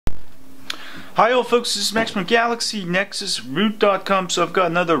Hi all folks, this is Max from Galaxy Nexus root.com. So I've got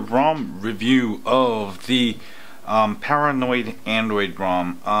another ROM review of the Paranoid Android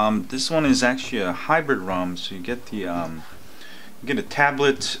ROM. This one is actually a hybrid ROM, so you get the you get a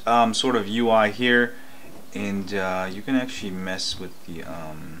tablet sort of UI here, and you can actually mess with the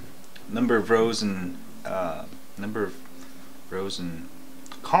number of rows and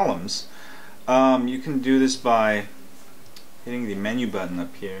columns. You can do this by hitting the menu button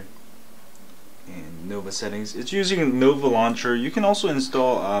up here and Nova settings. It's using Nova Launcher. You can also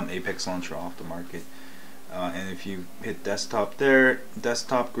install Apex Launcher off the market, and if you hit desktop there,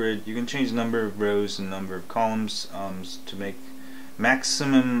 desktop grid, you can change the number of rows and number of columns to make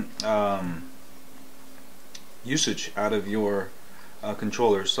maximum usage out of your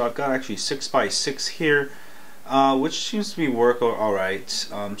controller. So I've got actually 6x6 here, which seems to be work alright.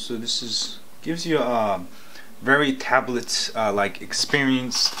 So this gives you a very tablet like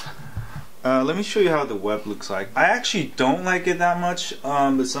experience. Let me show you how the web looks like. I actually don't like it that much,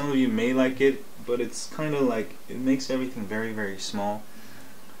 but some of you may like it. But it's kind of like, it makes everything very, very small.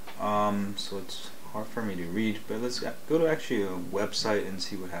 So it's hard for me to read. But let's go to actually a website and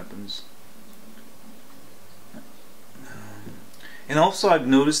see what happens. And also, I've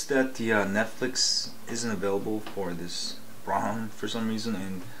noticed that the Netflix isn't available for this ROM for some reason,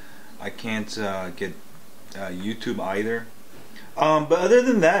 and I can't get YouTube either. But other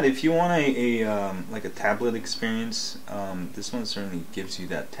than that, if you want like a tablet experience, this one certainly gives you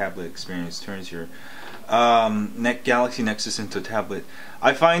that tablet experience. Turns your Galaxy Nexus into a tablet.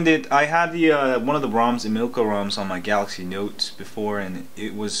 I find it. I had the one of the ROMs, Emilco ROMs, on my Galaxy Note before, and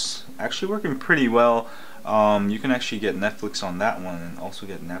it was actually working pretty well. You can actually get Netflix on that one, and also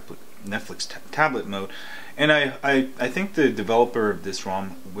get Netflix tablet mode. And I think the developer of this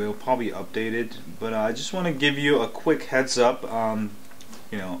ROM will probably update it, but I just want to give you a quick heads up,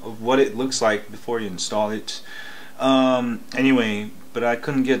 you know, of what it looks like before you install it. Anyway, but I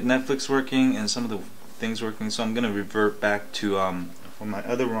couldn't get Netflix working and some of the things working, so I'm gonna revert back to for my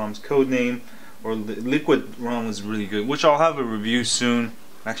other ROMs. Codename or Liquid ROM was really good, which I'll have a review soon.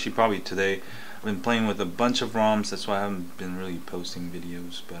 Actually, probably today. I've been playing with a bunch of ROMs, that's why I haven't been really posting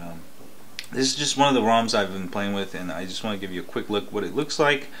videos, but this is just one of the ROMs I've been playing with, and I just want to give you a quick look what it looks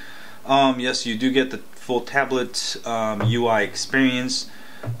like. Yes, you do get the full tablet UI experience.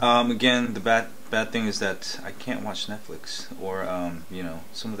 Again, the bad thing is that I can't watch Netflix or you know,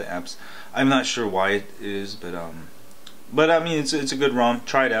 some of the apps. I'm not sure why it is, but I mean, it's a good ROM.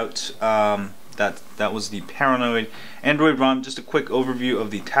 Try it out. That was the Paranoid Android ROM. Just a quick overview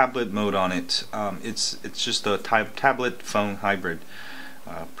of the tablet mode on it. It's just a tablet phone hybrid.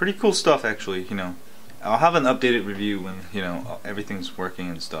 Pretty cool stuff, actually. You know, I'll have an updated review when, you know, everything's working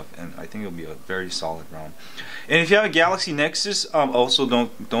and stuff, and I think it'll be a very solid ROM. And if you have a Galaxy Nexus, also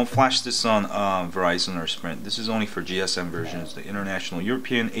don't flash this on Verizon or Sprint. This is only for GSM versions, the international,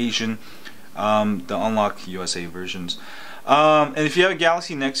 European, Asian, the unlocked USA versions. And if you have a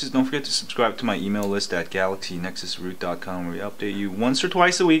Galaxy Nexus, don't forget to subscribe to my email list at galaxynexusroot.com, where we update you once or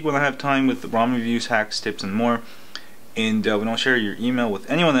twice a week when I have time with ROM reviews, hacks, tips, and more. And we don't share your email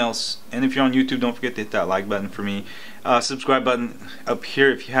with anyone else. And if you're on YouTube, don't forget to hit that like button for me, subscribe button up here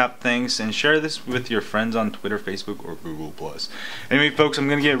if you have things, and share this with your friends on Twitter, Facebook, or Google+. Anyway, folks, I'm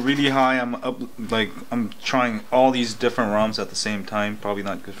gonna get really high. I'm trying all these different ROMs at the same time. Probably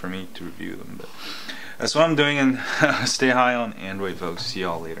not good for me to review them, but that's what I'm doing. And stay high on Android, folks. See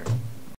y'all later.